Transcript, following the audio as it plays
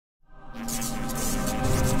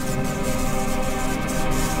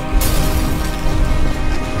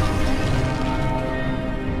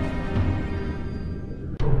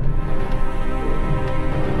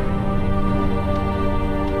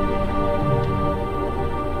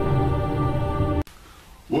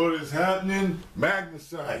is happening?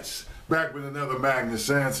 Magnusites. Back with another Magnus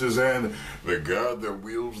Answers, and the god that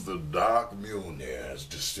wields the dark Mjolnir has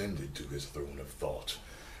descended to his throne of thought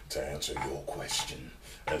to answer your question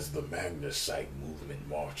as the Magnusite movement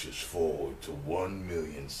marches forward to 1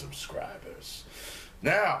 million subscribers.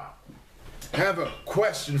 Now, I have a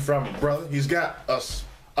question from a brother. He's got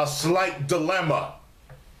a slight dilemma.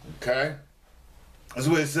 Okay? That's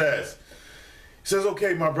what it says. He says,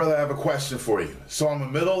 okay, my brother, I have a question for you. So I'm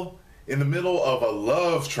in the middle of a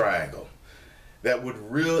love triangle that would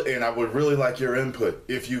and I would really like your input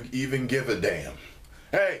if you even give a damn.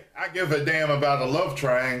 Hey, I give a damn about a love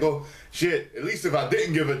triangle. Shit, at least if I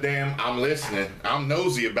didn't give a damn, I'm listening. I'm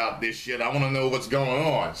nosy about this shit. I want to know what's going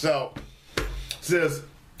on. So, it says,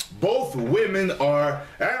 both women are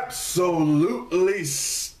absolutely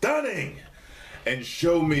stunning and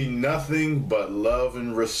show me nothing but love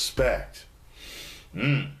and respect.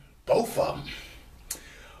 Both of them.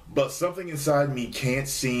 But something inside me can't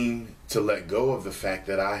seem to let go of the fact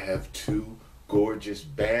that I have two gorgeous,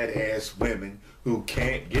 badass women who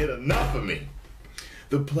can't get enough of me.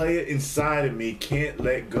 The player inside of me can't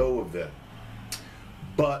let go of them.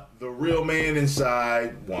 But the real man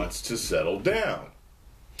inside wants to settle down.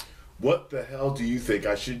 What the hell do you think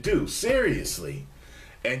I should do? Seriously.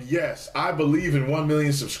 And yes, I believe in 1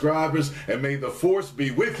 million subscribers, and may the force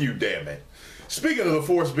be with you, damn it. Speaking of the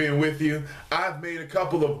force being with you, I've made a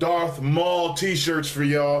couple of Darth Maul t-shirts for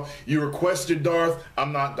y'all. You requested Darth.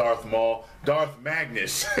 I'm not Darth Maul. Darth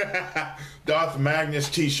Magnus. Darth Magnus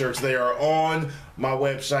t-shirts. They are on my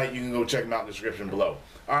website. You can go check them out in the description below.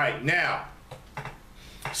 All right, now,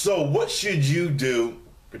 so what should you do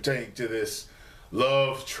pertaining to this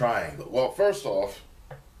love triangle? Well, first off,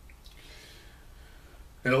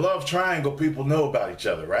 in a love triangle, people know about each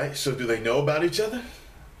other, right? So do they know about each other?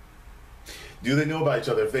 Do they know about each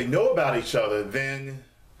other? If they know about each other, then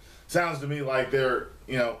sounds to me like they're,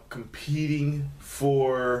 competing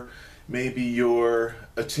for maybe your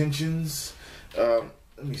attentions. Let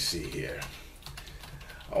me see here.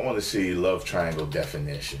 I want to see love triangle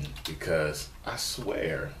definition, because I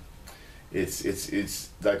swear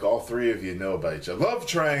it's like all three of you know about each other. Love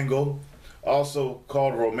triangle, also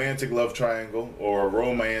called romantic love triangle or a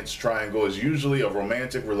romance triangle, is usually a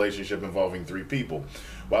romantic relationship involving three people.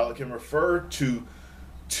 While it can refer to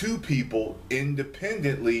two people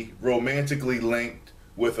independently romantically linked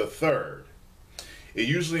with a third, it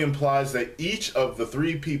usually implies that each of the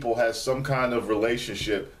three people has some kind of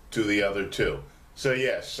relationship to the other two. So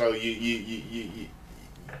yes, so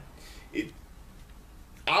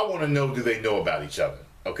I want to know, do they know about each other?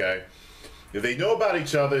 Okay, if they know about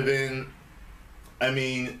each other, then I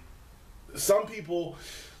mean, some people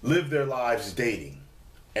live their lives dating.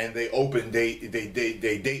 And they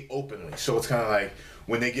date openly. So it's kind of like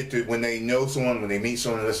when they know someone, when they meet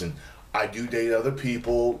someone, listen, I do date other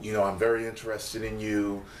people, I'm very interested in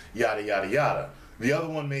you, yada, yada, yada. The other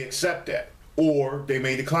one may accept that. Or they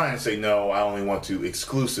may decline and say, no, I only want to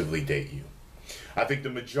exclusively date you. I think the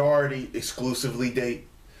majority exclusively date,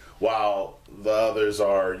 while the others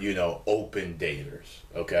are, open daters.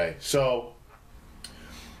 Okay? So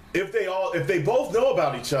if they both know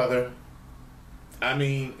about each other, I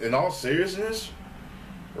mean, in all seriousness,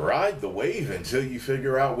 ride the wave until you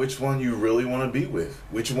figure out which one you really want to be with,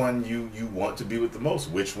 which one you want to be with the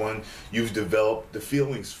most, which one you've developed the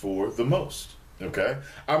feelings for the most, okay?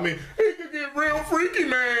 I mean, he could get real freaky,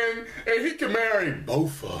 man, and he can marry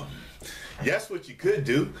both of them. Yes, what you could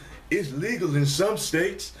do is legal in some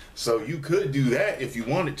states, so you could do that if you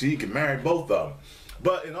wanted to. You can marry both of them.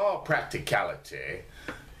 But in all practicality,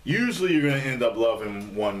 usually you're going to end up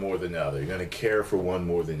loving one more than the other. You're going to care for one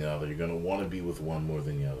more than the other. You're going to want to be with one more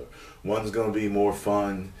than the other. One's going to be more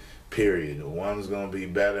fun, period. One's going to be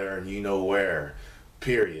better and you know where,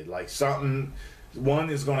 period. Like one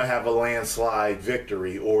is going to have a landslide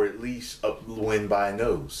victory, or at least a win by a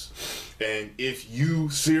nose. And if you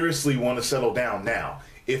seriously want to settle down now,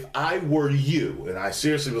 if I were you and I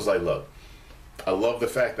seriously was like, look, I love the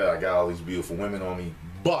fact that I got all these beautiful women on me,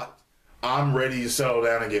 but I'm ready to settle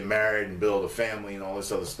down and get married and build a family and all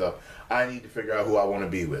this other stuff, I need to figure out who I want to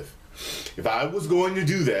be with. If I was going to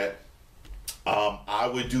do that, I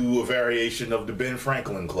would do a variation of the Ben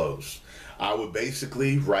Franklin close. I would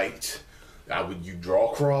basically you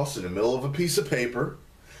draw a cross in the middle of a piece of paper,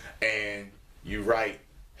 and you write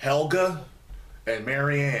Helga and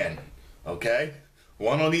Marianne, okay?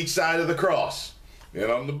 One on each side of the cross.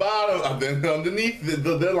 And on the bottom, then underneath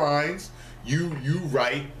the lines, you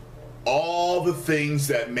write all the things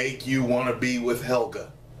that make you want to be with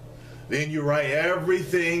Helga. Then you write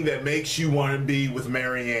everything that makes you want to be with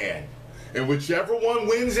Marianne. And whichever one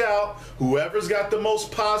wins out, whoever's got the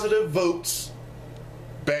most positive votes,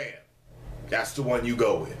 bam, that's the one you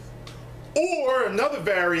go with. Or another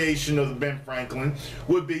variation of the Ben Franklin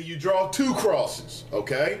would be you draw two crosses,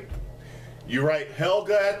 okay? You write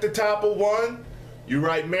Helga at the top of one, you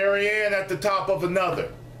write Marianne at the top of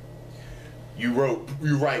another. You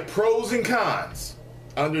write pros and cons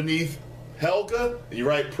underneath Helga, and you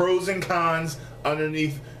write pros and cons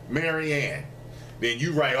underneath Marianne. Then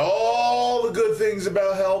you write all the good things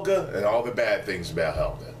about Helga and all the bad things about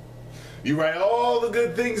Helga. You write all the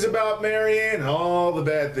good things about Marianne and all the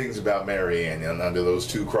bad things about Marianne under those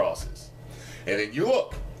two crosses. And then you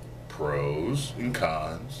look, pros and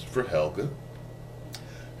cons for Helga.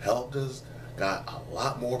 Helga's got a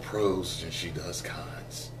lot more pros than she does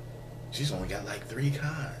cons. She's only got like 3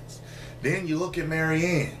 cons. Then you look at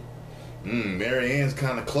Marianne. Marianne's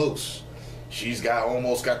kind of close. She's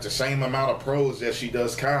almost got the same amount of pros as she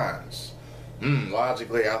does cons.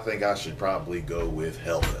 Logically, I think I should probably go with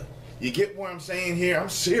Helga. You get what I'm saying here? I'm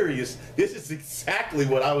serious. This is exactly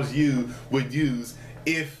what I would use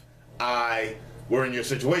if I were in your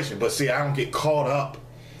situation. But see, I don't get caught up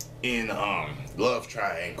in love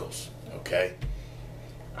triangles, okay?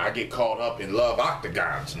 I get caught up in love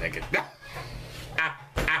octagons, nigga.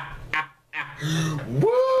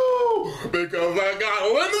 Woo! Because I got a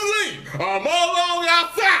limousine. I'm all on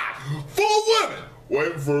outside, full of women,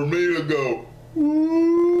 waiting for me to go,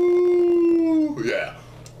 woo! Yeah.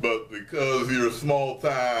 But because you're small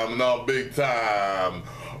time and I'm big time,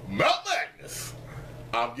 Mount Magnus,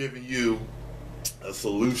 I'm giving you a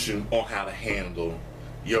solution on how to handle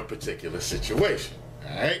your particular situation.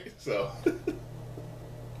 Alright? So,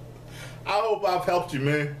 I hope I've helped you,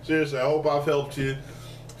 man. Seriously, I hope I've helped you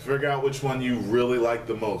figure out which one you really like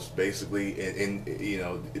the most. Basically, and you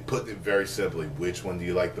know, putting it very simply, which one do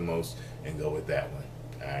you like the most, and go with that one.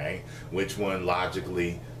 Alright? Which one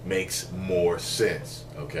logically makes more sense.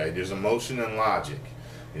 Okay? There's emotion and logic.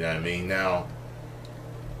 You know what I mean? Now,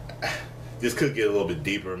 this could get a little bit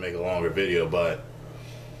deeper and make a longer video, but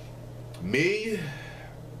me,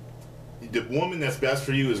 the woman that's best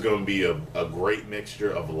for you is going to be a great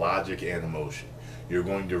mixture of logic and emotion. You're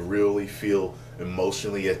going to really feel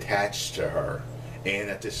emotionally attached to her, and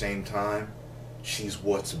at the same time, she's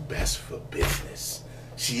what's best for business.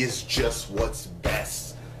 She is just what's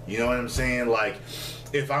best. You know what I'm saying? Like,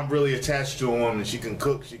 if I'm really attached to a woman, she can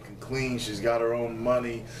cook, she can clean, she's got her own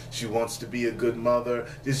money, she wants to be a good mother.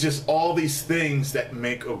 There's just all these things that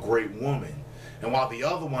make a great woman. And while the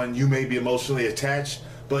other one, you may be emotionally attached,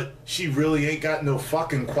 but she really ain't got no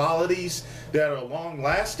fucking qualities that are long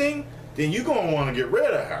lasting, then you're going to want to get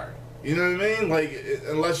rid of her. You know what I mean? Like,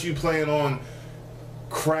 unless you plan on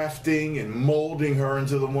crafting and molding her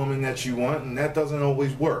into the woman that you want, and that doesn't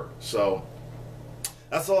always work. So,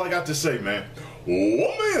 that's all I got to say, man. 1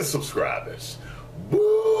 million subscribers.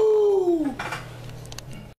 Woo!